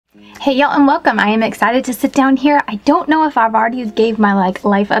Hey y'all, and welcome. I am excited to sit down here. I don't know if I've already gave my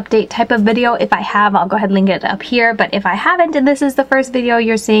life update type of video. If I have, I'll go ahead and link it up here, but if I haven't and this is the first video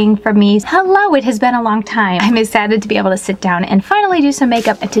you're seeing from me, hello, it has been a long time. I'm excited to be able to sit down and finally do some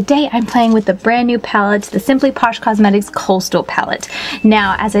makeup, and today I'm playing with the brand new palette, the Simply Posh Cosmetics Coastal palette.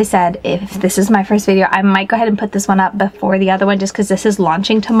 Now, as I said, if this is my first video, I might go ahead and put this one up before the other one just because this is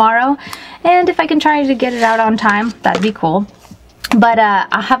launching tomorrow, and if I can try to get it out on time, that'd be cool. But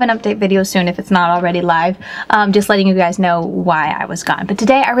I'll have an update video soon if it's not already live, just letting you guys know why I was gone. But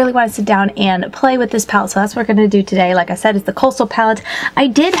today I really want to sit down and play with this palette, so that's what we're going to do today. Like I said, it's the Coastal palette. I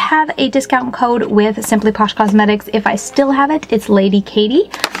did have a discount code with Simply Posh Cosmetics. If I still have it, it's Lady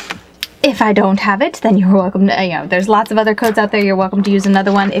Katie. If I don't have it, then you're welcome to, you know, there's lots of other codes out there. You're welcome to use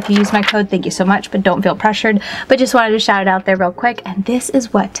another one. If you use my code, thank you so much, but don't feel pressured. But just wanted to shout it out there real quick. And this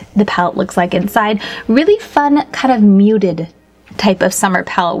is what the palette looks like inside. Really fun, kind of muted type of summer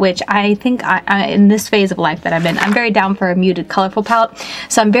palette, which I think in this phase of life that I'm in, I'm very down for a muted, colorful palette.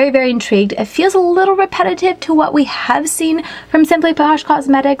 So I'm very, very intrigued. It feels a little repetitive to what we have seen from Simply Posh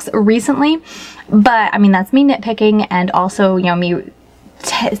Cosmetics recently, but I mean, that's me nitpicking, and also, you know, me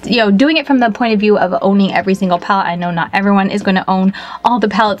doing it from the point of view of owning every single palette. I know not everyone is going to own all the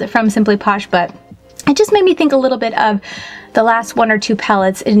palettes from Simply Posh, but it just made me think a little bit of the last one or two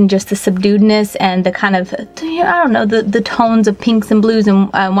palettes in just the subduedness and the kind of, I don't know, the tones of pinks and blues and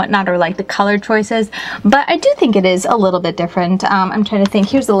whatnot, or like the color choices. But I do think it is a little bit different. I'm trying to think.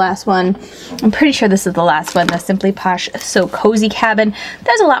 Here's the last one. I'm pretty sure this is the last one, the Simply Posh So Cozy Cabin.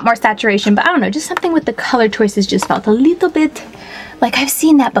 There's a lot more saturation, but I don't know, just something with the color choices just felt a little bit like I've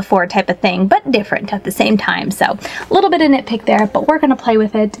seen that before type of thing, but different at the same time. So a little bit of nitpick there, but we're gonna play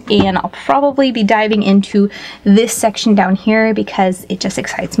with it, and I'll probably be diving into this section down here because it just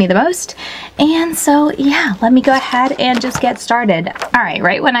excites me the most. And so yeah, let me go ahead and just get started. All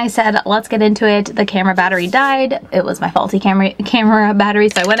right when I said let's get into it, the camera battery died. It was my faulty camera battery,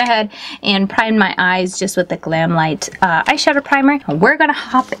 so I went ahead and primed my eyes just with the Glam Light eyeshadow primer. We're gonna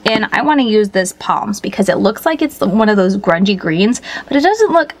hop in. I want to use this Palms because it looks like it's one of those grungy greens, but it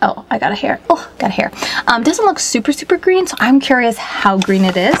doesn't look, oh, I got a hair. Oh, got a hair. Doesn't look super, super green, so I'm curious how green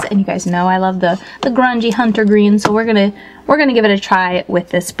it is. And you guys know I love the grungy hunter green, so we're gonna give it a try with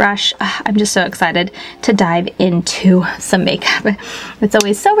this brush. I'm just so excited to dive into some makeup. It's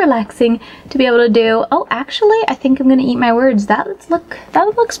always so relaxing to be able to do. Oh, actually, I think I'm gonna eat my words. That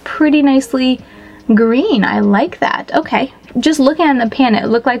looks pretty nicely green. I like that. Okay. Just looking at the pan, it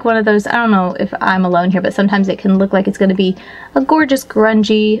looked like one of those, I don't know if I'm alone here, but sometimes it can look like it's going to be a gorgeous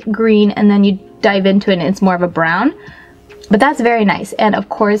grungy green, and then you dive into it and it's more of a brown. But that's very nice, and of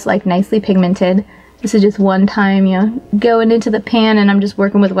course, like, nicely pigmented. This is just one time, you know, going into the pan, and I'm just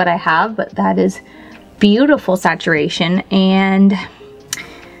working with what I have, but that is beautiful saturation. And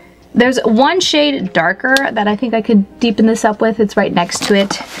there's one shade darker that I think I could deepen this up with. It's right next to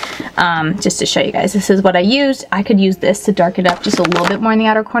it. Just to show you guys, this is what I used. I could use this to darken up just a little bit more in the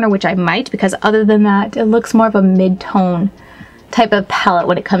outer corner, which I might, because other than that, it looks more of a mid-tone type of palette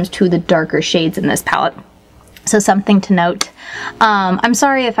when it comes to the darker shades in this palette. So something to note. I'm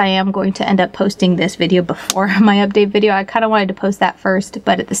sorry if I am going to end up posting this video before my update video. I kind of wanted to post that first,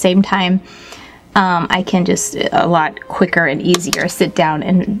 but at the same time, I can just a lot quicker and easier sit down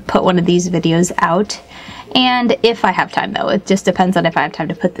and put one of these videos out. And if I have time, though, it just depends on if I have time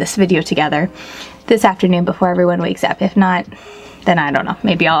to put this video together this afternoon before everyone wakes up. If not, then I don't know,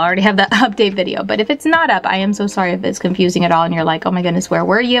 maybe I'll already have the update video. But if it's not up, I am so sorry if it's confusing at all and you're like, oh my goodness, where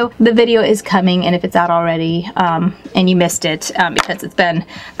were you? The video is coming, and if it's out already and you missed it, because it's been,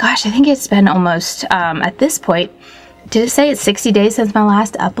 gosh, I think it's been almost, at this point, did it say it's 60 days since my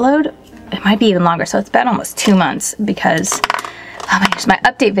last upload? It might be even longer, so it's been almost 2 months because, oh my gosh, my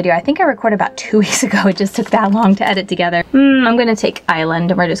update video, I think I recorded about 2 weeks ago. It just took that long to edit together. I'm gonna take Island,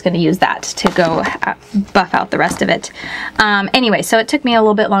 and we're just gonna use that to go buff out the rest of it. Anyway, so it took me a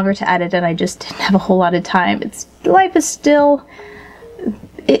little bit longer to edit, and I just didn't have a whole lot of time. Life is still,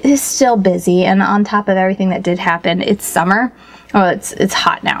 it is still busy, and on top of everything that did happen, it's summer. Oh, it's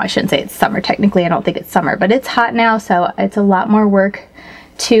hot now. I shouldn't say it's summer. Technically, I don't think it's summer, but it's hot now, so it's a lot more work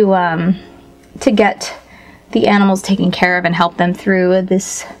to get the animals taken care of and help them through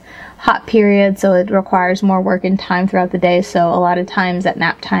this hot period. So it requires more work and time throughout the day. So a lot of times at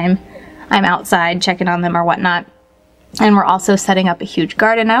nap time, I'm outside checking on them or whatnot. And we're also setting up a huge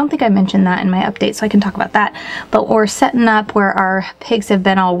garden. I don't think I mentioned that in my update, so I can talk about that. But we're setting up where our pigs have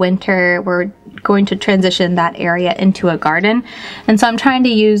been all winter. We're going to transition that area into a garden. And so I'm trying to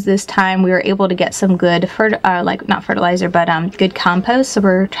use this time. We were able to get some good, not fertilizer, but good compost. So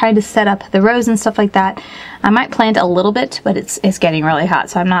we're trying to set up the rows and stuff like that. I might plant a little bit, but it's getting really hot.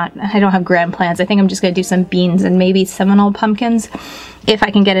 So I don't have grand plans. I think I'm just going to do some beans and maybe Seminole pumpkins if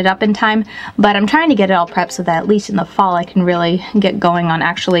I can get it up in time. But I'm trying to get it all prepped so that at least in the fall I can really get going on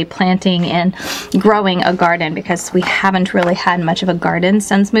actually planting and growing a garden, because we haven't really had much of a garden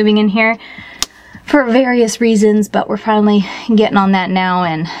since moving in here for various reasons, but we're finally getting on that now.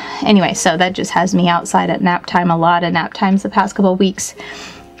 And anyway, so that just has me outside at nap time, a lot of nap times the past couple of weeks,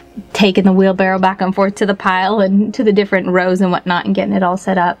 taking the wheelbarrow back and forth to the pile and to the different rows and whatnot and getting it all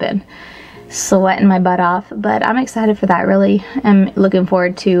set up and sweating my butt off. But I'm excited for that. Really am looking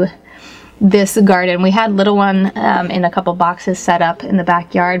forward to this garden. We had little one in a couple boxes set up in the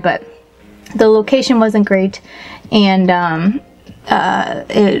backyard, but the location wasn't great, and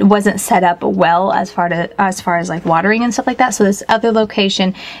it wasn't set up well as far as like watering and stuff like that. So this other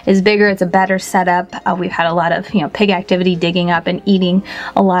location is bigger. It's a better setup. We've had a lot of pig activity digging up and eating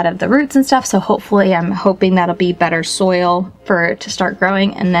a lot of the roots and stuff. So hopefully I'm hoping that'll be better soil to start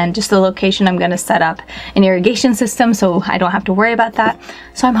growing. And then just the location, I'm going to set up an irrigation system so I don't have to worry about that.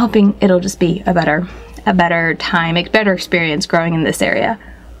 So I'm hoping it'll just be a better experience growing in this area.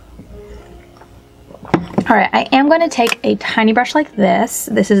 Alright, I am going to take a tiny brush like this.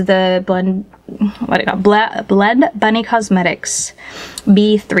 This is the Blend Bunny Cosmetics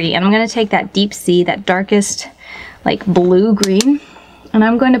B3. And I'm going to take that deep sea, that darkest like blue-green, and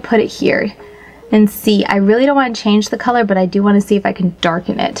I'm going to put it here and see. I really don't want to change the color, but I do want to see if I can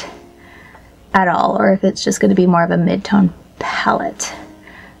darken it at all, or if it's just going to be more of a mid-tone palette.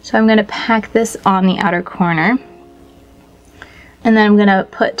 So I'm going to pack this on the outer corner. And then I'm going to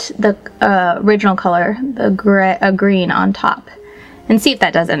put the original color, the green, on top and see if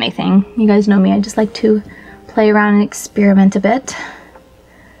that does anything. You guys know me, I just like to play around and experiment a bit.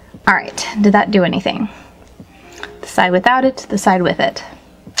 Alright, did that do anything? The side without it, the side with it.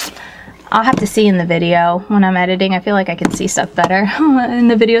 I'll have to see in the video when I'm editing. I feel like I can see stuff better in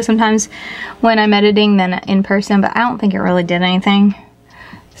the video sometimes when I'm editing than in person, but I don't think it really did anything.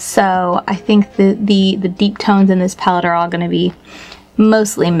 So I think the deep tones in this palette are all going to be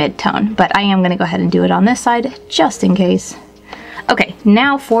mostly mid-tone, but I am going to go ahead and do it on this side just in case. Okay,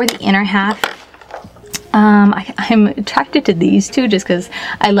 now for the inner half. I'm attracted to these two just because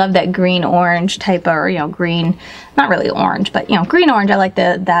I love that green-orange type, or green, not really orange, but green-orange. I like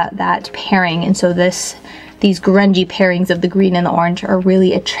that pairing, and so these grungy pairings of the green and the orange are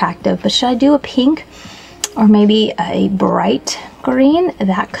really attractive. But should I do a pink or maybe a bright green?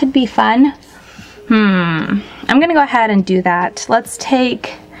 That could be fun. I'm gonna go ahead and do that.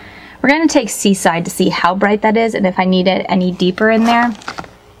 We're gonna take Seaside to see how bright that is, and if I need it any deeper in there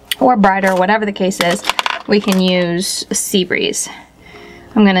or brighter, whatever the case is, we can use Sea Breeze.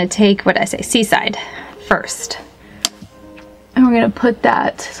 I'm gonna take, what did I say, Seaside first, and we're gonna put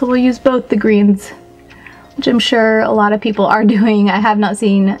that, so we'll use both the greens, which I'm sure a lot of people are doing. I have not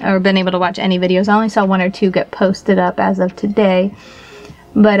seen or been able to watch any videos. I only saw one or two get posted up as of today.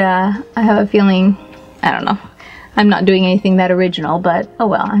 But I have a feeling, I don't know, I'm not doing anything that original, but oh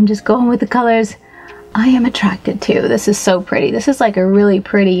well, I'm just going with the colors I am attracted to. This is so pretty. This is like a really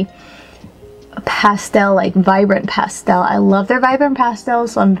pretty pastel, like vibrant pastel. I love their vibrant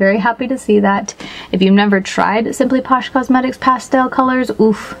pastels, so I'm very happy to see that. If you've never tried Simply Posh Cosmetics pastel colors,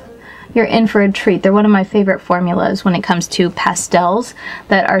 oof, you're in for a treat. They're one of my favorite formulas when it comes to pastels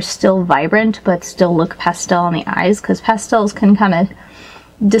that are still vibrant but still look pastel on the eyes, because pastels can kind of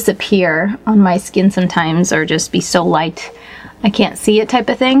disappear on my skin sometimes, or just be so light I can't see it type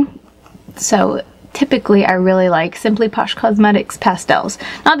of thing. So typically I really like Simply Posh Cosmetics pastels.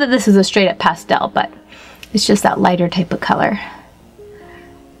 Not that this is a straight up pastel, but it's just that lighter type of color.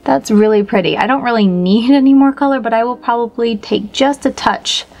 That's really pretty. I don't really need any more color, but I will probably take just a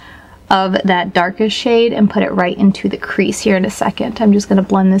touch of that darkest shade and put it right into the crease here in a second. I'm just going to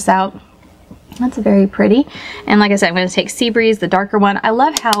blend this out. That's very pretty. And like I said, I'm going to take Sea Breeze, the darker one. I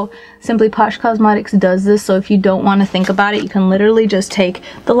love how Simply Posh Cosmetics does this, so if you don't want to think about it, you can literally just take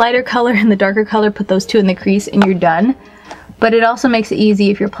the lighter color and the darker color, put those two in the crease, and you're done. But it also makes it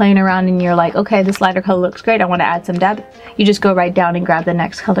easy if you're playing around and you're like, okay, this lighter color looks great, I want to add some depth. You just go right down and grab the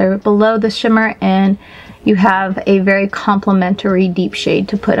next color below the shimmer, and you have a very complementary deep shade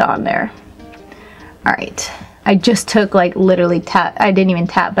to put on there. Alright, I just took like literally I didn't even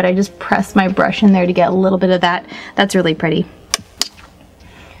tap, but I just pressed my brush in there to get a little bit of that. That's really pretty.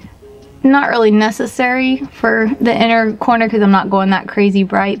 not really necessary for the inner corner because I'm not going that crazy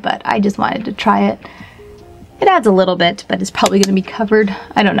bright, but I just wanted to try it. It adds a little bit, but it's probably going to be covered.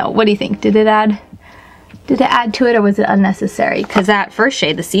 I don't know. What do you think? Did it add to it, or was it unnecessary? Because that first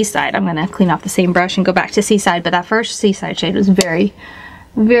shade, the Seaside, I'm going to clean off the same brush and go back to Seaside, but that first Seaside shade was very,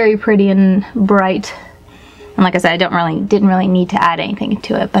 very pretty and bright. And like I said, I didn't really need to add anything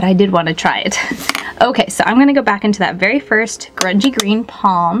to it, but I did want to try it. Okay, so I'm going to go back into that very first grungy green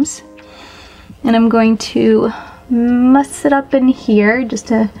Palms, and I'm going to muss it up in here just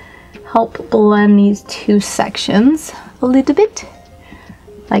to help blend these two sections a little bit,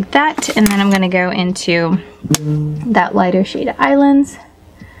 like that. And then I'm going to go into that lighter shade of Islands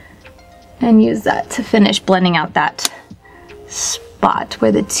and use that to finish blending out that spot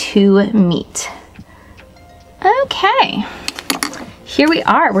where the two meet. Okay, here we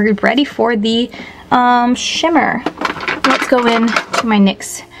are. We're ready for the shimmer. Let's go into my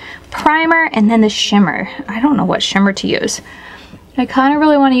NYX primer and then the shimmer. I don't know what shimmer to use. I kind of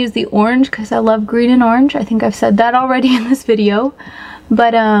really want to use the orange because I love green and orange. I think I've said that already in this video.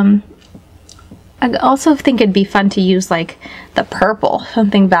 But I also think it'd be fun to use like the purple,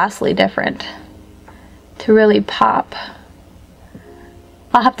 something vastly different to really pop.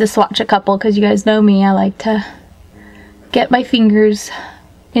 I'll have to swatch a couple because you guys know me. I like to get my fingers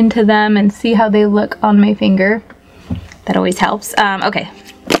into them and see how they look on my finger. That always helps. Okay,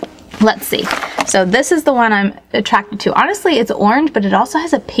 let's see. So this is the one I'm attracted to. Honestly, it's orange, but it also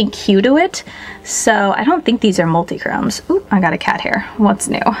has a pink hue to it. So I don't think these are multi-chromes. Ooh, I got a cat hair. What's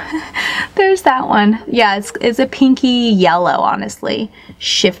new? There's that one. Yeah, it's a pinky yellow, honestly.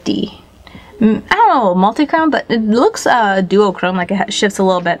 Shifty. I don't know, multi-chrome, but it looks duochrome, like it shifts a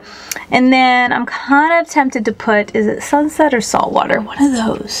little bit. And then I'm kind of tempted to put, is it Sunset or Saltwater? One of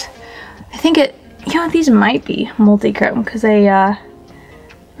those. I think it, you know, these might be multi-chrome because they are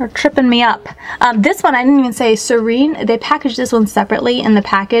tripping me up. This one, I didn't even say Serene. They packaged this one separately in the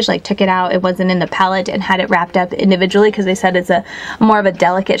package, like took it out. It wasn't in the palette and had it wrapped up individually because they said it's a more of a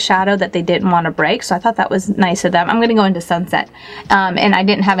delicate shadow that they didn't want to break. So I thought that was nice of them. I'm going to go into Sunset. And I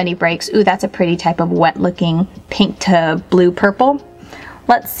didn't have any breaks. Ooh, that's a pretty type of wet looking pink to blue purple.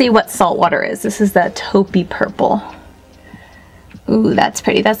 Let's see what Saltwater is. This is the taupey purple. Ooh, that's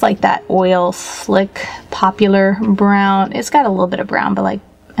pretty. That's like that oil slick popular brown. It's got a little bit of brown, but like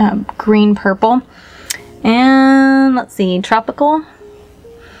green purple. And let's see, Tropical.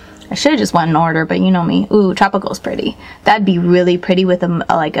 I should have just went in order, but you know me. Ooh, Tropical's pretty. That'd be really pretty with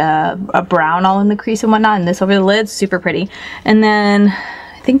a brown all in the crease and whatnot, and this over the lid, super pretty. And then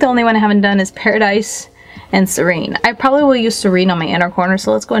I think the only one I haven't done is Paradise and Serene. I probably will use Serene on my inner corner,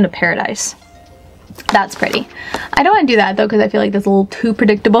 so let's go into Paradise. That's pretty. I don't want to do that though because I feel like that's a little too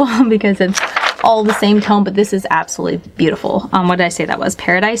predictable because it's all the same tone, but this is absolutely beautiful. What did I say that was?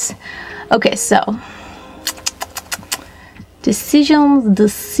 Paradise? Okay, so decisions.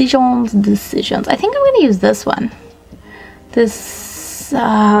 I think I'm going to use this one. This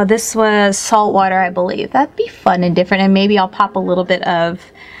was Saltwater, I believe. That'd be fun and different, and maybe I'll pop a little bit of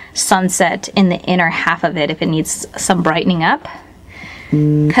Sunset in the inner half of it if it needs some brightening up.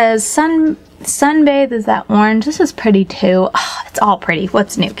 Because Sunbathe is that orange. This is pretty too. Oh, it's all pretty.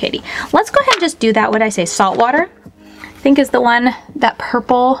 What's new, Katie? Let's go ahead and just do that. What did I say? Saltwater, I think is the one, that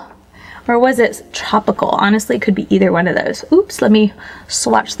purple, or was it Tropical? Honestly, it could be either one of those. Oops, let me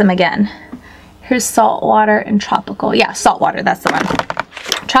swatch them again. Here's Saltwater and Tropical. Yeah, Saltwater, that's the one.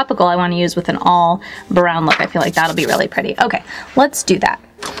 Tropical I want to use with an all brown look. I feel like that'll be really pretty. Okay, let's do that.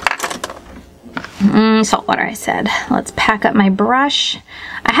 Saltwater, I said. Let's pack up my brush.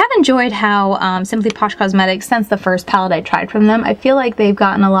 I have enjoyed how Simply Posh Cosmetics, since the first palette I tried from them, I feel like they've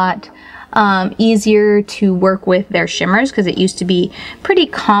gotten a lot easier to work with their shimmers because it used to be pretty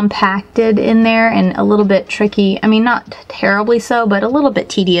compacted in there and a little bit tricky. I mean, not terribly so, but a little bit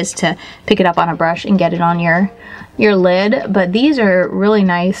tedious to pick it up on a brush and get it on your lid. But these are really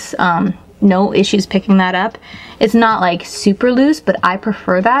nice. No issues picking that up. It's not like super loose, but I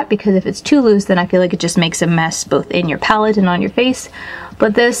prefer that because if it's too loose, then I feel like it just makes a mess both in your palette and on your face.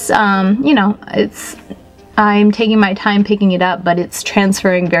 But this, you know, I'm taking my time picking it up, but it's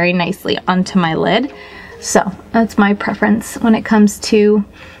transferring very nicely onto my lid. So that's my preference when it comes to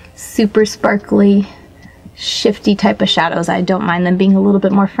super sparkly, shifty type of shadows. I don't mind them being a little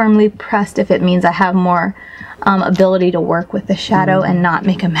bit more firmly pressed if it means I have more ability to work with the shadow and not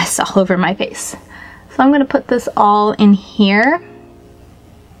make a mess all over my face. So I'm going to put this all in here,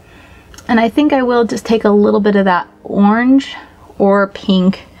 and I think I will just take a little bit of that orange or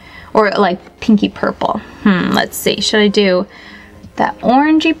pink or like pinky purple. Let's see, should I do that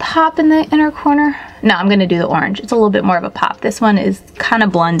orangey pop in the inner corner. No, I'm gonna do the orange. It's a little bit more of a pop. This one is kind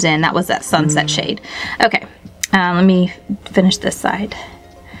of blends in. That was that sunset shade. Okay, let me finish this side.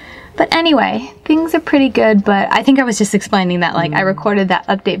 But anyway, things are pretty good, but I think I was just explaining that like I recorded that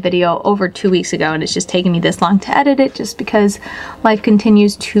update video over 2 weeks ago and it's just taken me this long to edit it just because life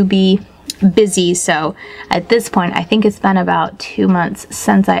continues to be busy. So at this point, I think it's been about 2 months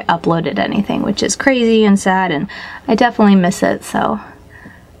since I uploaded anything, which is crazy and sad, and I definitely miss it. So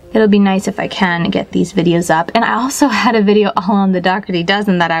it'll be nice if I can get these videos up. And I also had a video all on the Doherty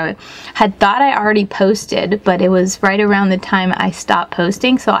Dozen that I had thought I already posted, but it was right around the time I stopped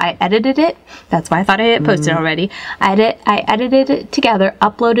posting, so I edited it. That's why I thought I had posted already. I edited it together,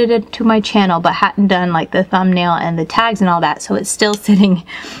 uploaded it to my channel, but hadn't done like the thumbnail and the tags and all that, so it's still sitting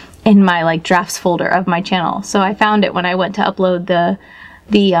in my like drafts folder of my channel. So I found it when I went to upload the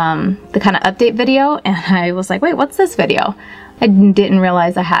kind of update video, and I was like, wait, what's this video? I didn't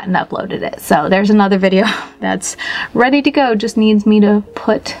realize I hadn't uploaded it. So there's another video that's ready to go. Just needs me to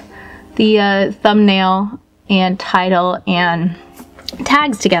put the thumbnail and title and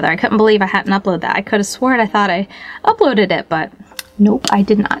tags together. I couldn't believe I hadn't uploaded that. I could have sworn I thought I uploaded it, but nope, I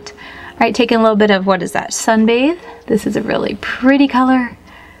did not. All right, taking a little bit of, what is that, Sunbathe. This is a really pretty color.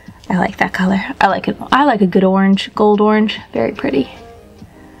 I like that color. I like it. I like a good orange, gold orange, very pretty.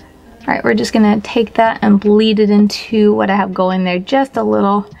 All right, we're just gonna take that and bleed it into what I have going there. Just a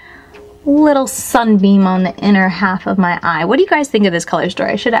little sunbeam on the inner half of my eye. What do you guys think of this color story?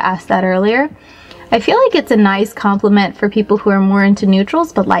 I should have asked that earlier. I feel like it's a nice compliment for people who are more into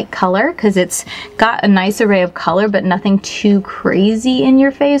neutrals but like color, because it's got a nice array of color but nothing too crazy in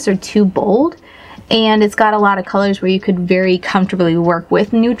your face or too bold. And it's got a lot of colors where you could very comfortably work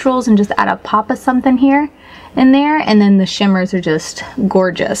with neutrals and just add a pop of something here and there, and then the shimmers are just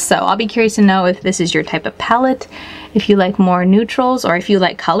gorgeous. So I'll be curious to know if this is your type of palette, if you like more neutrals, or if you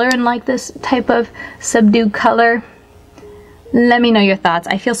like color and like this type of subdued color. Let me know your thoughts.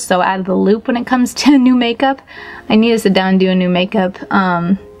 I feel so out of the loop when it comes to new makeup. I need to sit down and do a new makeup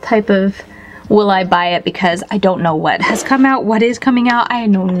type of will I buy it, because I don't know what has come out, what is coming out. I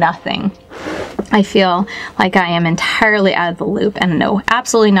know nothing. I feel like I am entirely out of the loop and know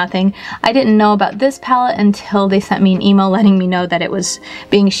absolutely nothing. I didn't know about this palette until they sent me an email letting me know that it was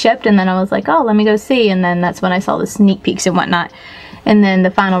being shipped, and then I was like, oh, let me go see, and then that's when I saw the sneak peeks and whatnot. And then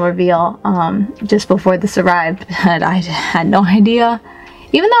the final reveal just before this arrived, but I had no idea.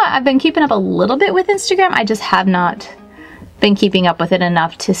 Even though I've been keeping up a little bit with Instagram, I just have not been keeping up with it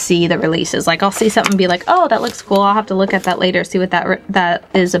enough to see the releases. Like, I'll see something and be like, oh, that looks cool, I'll have to look at that later, see what that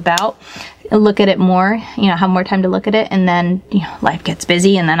is about, and look at it more, you know, have more time to look at it, and then, you know, life gets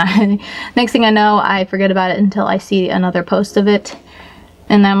busy, and then next thing I know, I forget about it until I see another post of it,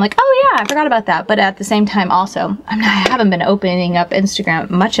 and then I'm like, oh yeah, I forgot about that. But at the same time also, I haven't been opening up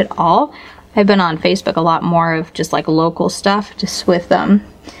Instagram much at all. I've been on Facebook a lot more of just like local stuff, just with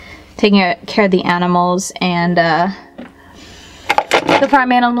taking care of the animals and the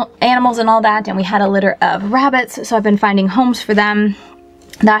farm animals and all that, and we had a litter of rabbits, so I've been finding homes for them.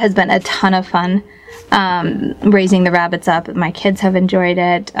 That has been a ton of fun, raising the rabbits up. My kids have enjoyed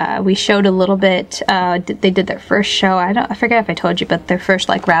it. We showed a little bit. They did their first show. I forget if I told you, but their first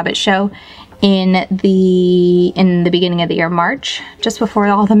like rabbit show in the beginning of the year, March, just before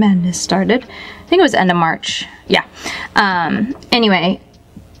all the madness started. I think it was end of March. Yeah. Anyway.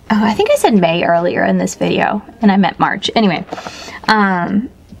 Oh, I think I said May earlier in this video, and I meant March. Anyway,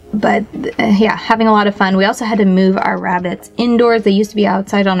 yeah, having a lot of fun. We also had to move our rabbits indoors. They used to be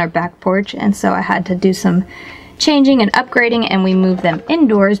outside on our back porch, and so I had to do some changing and upgrading, and we moved them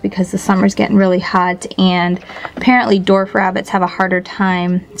indoors because the summer's getting really hot, and apparently dwarf rabbits have a harder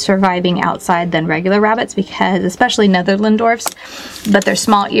time surviving outside than regular rabbits, because especially Netherland dwarfs, but their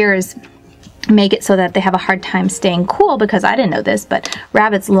small ears make it so that they have a hard time staying cool, because I didn't know this, but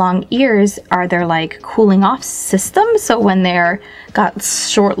rabbits' long ears are their like cooling off system. So when they're got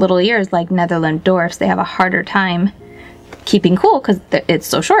short little ears like Netherland dwarfs, they have a harder time keeping cool because it's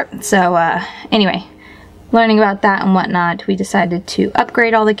so short. So anyway, learning about that and whatnot, we decided to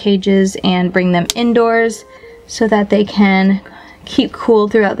upgrade all the cages and bring them indoors so that they can keep cool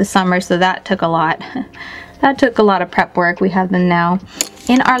throughout the summer. So that took a lot. That took a lot of prep work. We have them now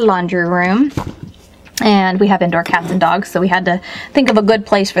in our laundry room, and we have indoor cats and dogs, so we had to think of a good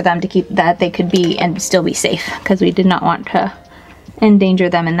place for them to keep that they could be and still be safe, because we did not want to endanger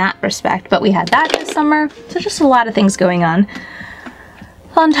them in that respect. But we had that this summer, so just a lot of things going on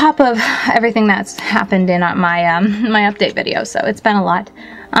top of everything that's happened in my my update video. So it's been a lot.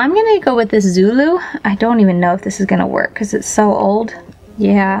 I'm gonna go with this Zulu. I don't even know if this is gonna work because it's so old.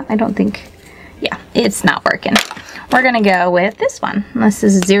 Yeah, I don't think, yeah, it's not working. we're gonna go with this one. This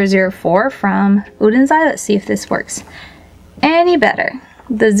is 004 from ULTA. Let's see if this works any better.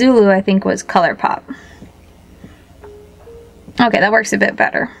 The Zulu, I think, was ColourPop. Okay, that works a bit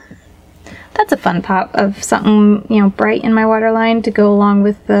better. That's a fun pop of something, you know, bright in my waterline to go along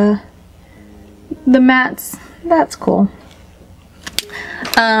with the mattes. That's cool.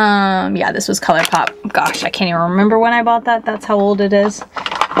 Yeah, this was ColourPop. Gosh, I can't even remember when I bought that. That's how old it is.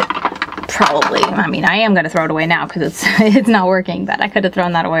 Probably. I mean, I am going to throw it away now because it's not working, but I could have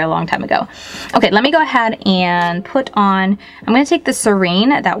thrown that away a long time ago. Okay, let me go ahead and put on, I'm going to take the Serene,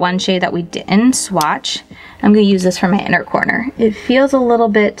 that one shade that we didn't swatch. I'm going to use this for my inner corner. It feels a little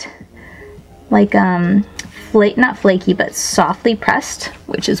bit like, not flaky, but softly pressed,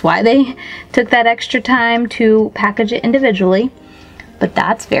 which is why they took that extra time to package it individually. But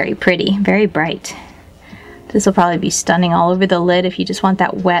that's very pretty, very bright. This will probably be stunning all over the lid if you just want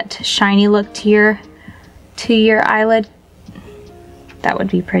that wet, shiny look to your eyelid. That would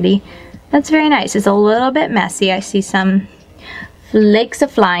be pretty. That's very nice. It's a little bit messy. I see some flakes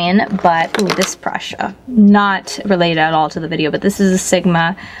of flying, but ooh, this brush, not related at all to the video, but this is a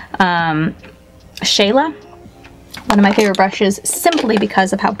Sigma Shayla. One of my favorite brushes simply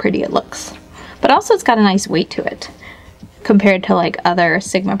because of how pretty it looks. But also it's got a nice weight to it. Compared to like other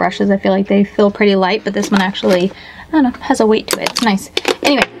Sigma brushes, I feel like they feel pretty light, but this one actually, I don't know, has a weight to it. It's nice.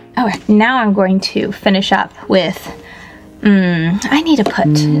 Anyway, okay, now I'm going to finish up with, I need to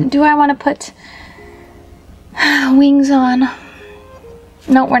put, do I want to put wings on?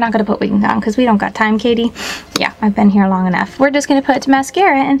 No, we're not going to put wings on because we don't got time, Katie. Yeah, I've been here long enough. We're just going to put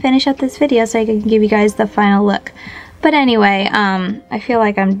mascara and finish up this video so I can give you guys the final look. But anyway, I feel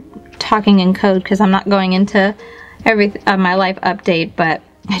like I'm talking in code because I'm not going into my life update, but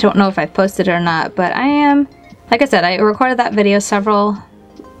I don't know if I've posted it or not. But I am, like I said, I recorded that video several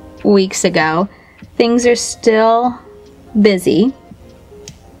weeks ago. Things are still busy,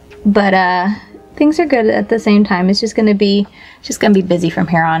 but things are good at the same time. It's just gonna be busy from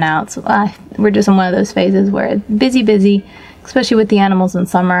here on out. So we're just in one of those phases where it's busy, especially with the animals in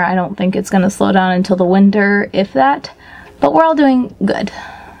summer. I don't think it's gonna slow down until the winter, if that. But we're all doing good.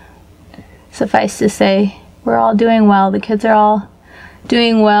 Suffice to say, we're all doing well. The kids are all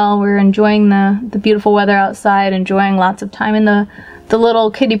doing well. We're enjoying the beautiful weather outside, enjoying lots of time in the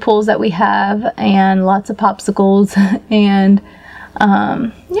little kiddie pools that we have, and lots of popsicles, and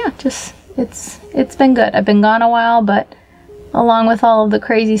yeah, just it's been good. I've been gone a while, but along with all of the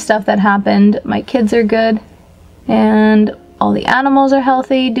crazy stuff that happened, my kids are good, and all the animals are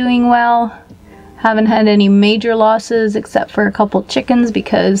healthy, doing well. Haven't had any major losses except for a couple chickens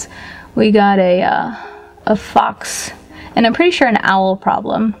because we got a fox and I'm pretty sure an owl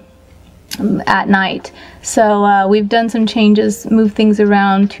problem at night. So we've done some changes, moved things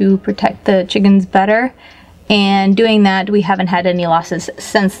around to protect the chickens better, and doing that we haven't had any losses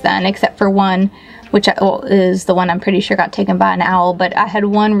since then, except for one, which is the one I'm pretty sure got taken by an owl. But I had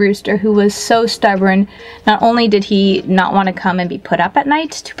one rooster who was so stubborn. Not only did he not want to come and be put up at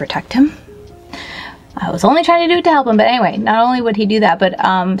night to protect him, I was only trying to do it to help him, but anyway, not only would he do that, but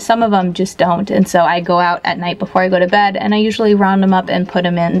some of them just don't, and so I go out at night before I go to bed, and I usually round them up and put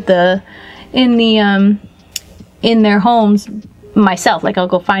them in their homes myself. Like, I'll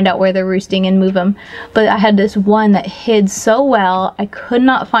go find out where they're roosting and move them. But I had this one that hid so well, I could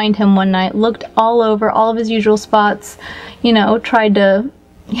not find him one night, looked all over, all of his usual spots, you know, tried to,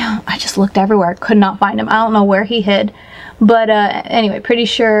 yeah, I just looked everywhere, could not find him. I don't know where he hid. But anyway, pretty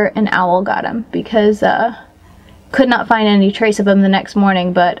sure an owl got him because could not find any trace of him the next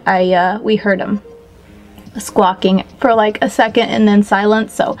morning, but we heard him squawking for like a second and then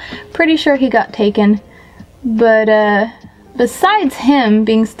silence, so pretty sure he got taken. But besides him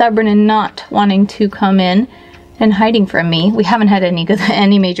being stubborn and not wanting to come in and hiding from me, we haven't had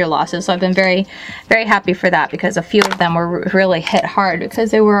any major losses, so I've been very, very happy for that, because a few of them were really hit hard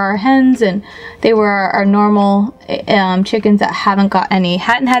because they were our hens and they were our normal chickens that hadn't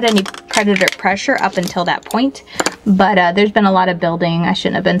had any predator pressure up until that point. But there's been a lot of building. I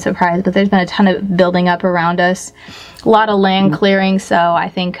shouldn't have been surprised, but there's been a ton of building up around us. A lot of land clearing, so I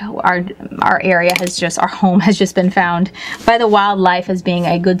think our area has just, our home has just been found by the wildlife as being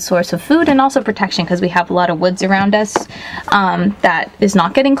a good source of food and also protection, because we have a lot of woods around us that is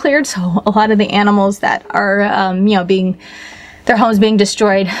not getting cleared. So a lot of the animals that are, you know, being their homes being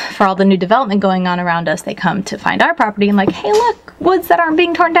destroyed for all the new development going on around us, they come to find our property and like, hey look, woods that aren't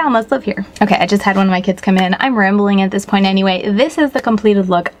being torn down, let's live here. Okay, I just had one of my kids come in. I'm rambling at this point anyway. This is the completed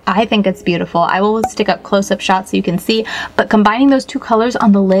look. I think it's beautiful. I will stick up close-up shots so you can see, but combining those two colors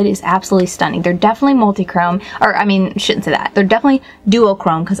on the lid is absolutely stunning. They're definitely multi-chrome, or I mean, shouldn't say that. They're definitely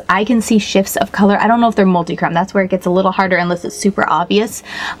duochrome because I can see shifts of color. I don't know if they're multi-chrome. That's where it gets a little harder unless it's super obvious,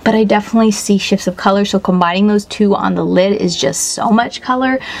 but I definitely see shifts of color. So combining those two on the lid is just so much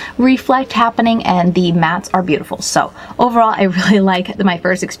color reflect happening, and the mattes are beautiful. So overall, I really like my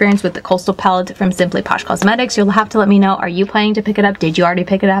first experience with the Coastal palette from Simply Posh Cosmetics. You'll have to let me know, are you planning to pick it up? Did you already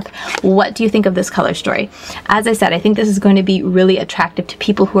pick it up? What do you think of this color story? As I said, I think this is going to be really attractive to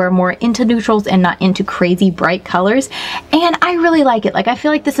people who are more into neutrals and not into crazy bright colors, and I really like it. Like, I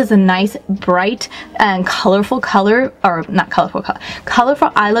feel like this is a nice bright and colorful color, or not colorful,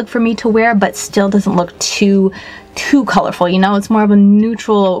 colorful eye look for me to wear, but still doesn't look too colorful, you know. It's more of a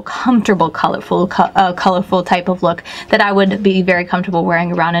neutral, comfortable, colorful type of look that I would be very comfortable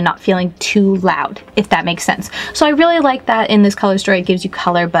wearing around and not feeling too loud, if that makes sense. So I really like that in this color story. It gives you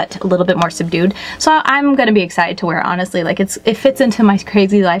color, but a little bit more subdued. So I'm gonna be excited to wear it, honestly. Like, it fits into my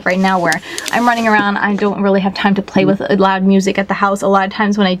crazy life right now where I'm running around. I don't really have time to play with loud music at the house. A lot of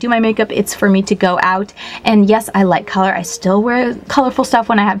times when I do my makeup, it's for me to go out. And yes, I like color. I still wear colorful stuff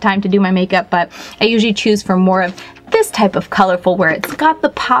when I have time to do my makeup, but I usually choose for more of this type of colorful where it's got the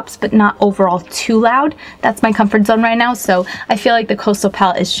pops but not overall too loud. That's my comfort zone right now. So I feel like the Coastal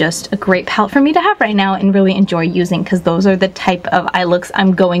palette is just a great palette for me to have right now and really enjoy using, because those are the type of eye looks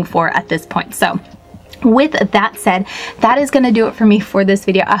I'm going for at this point. So with that said, that is going to do it for me for this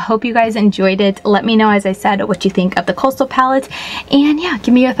video. I hope you guys enjoyed it. Let me know, as I said, what you think of the Coastal palette, and yeah,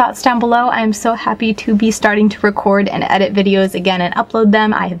 give me your thoughts down below. I'm so happy to be starting to record and edit videos again and upload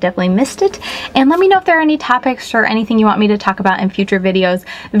them. I have definitely missed it, and let me know if there are any topics or anything you want me to talk about in future videos.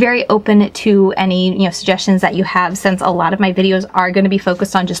 Very open to any, you know, suggestions that you have, since a lot of my videos are going to be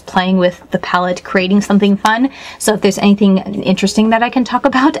focused on just playing with the palette, creating something fun. So if there's anything interesting that I can talk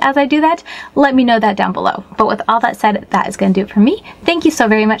about as I do that, let me know that down below. But with all that said, that is going to do it for me. Thank you so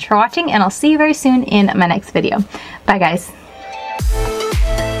very much for watching, and I'll see you very soon in my next video. Bye guys.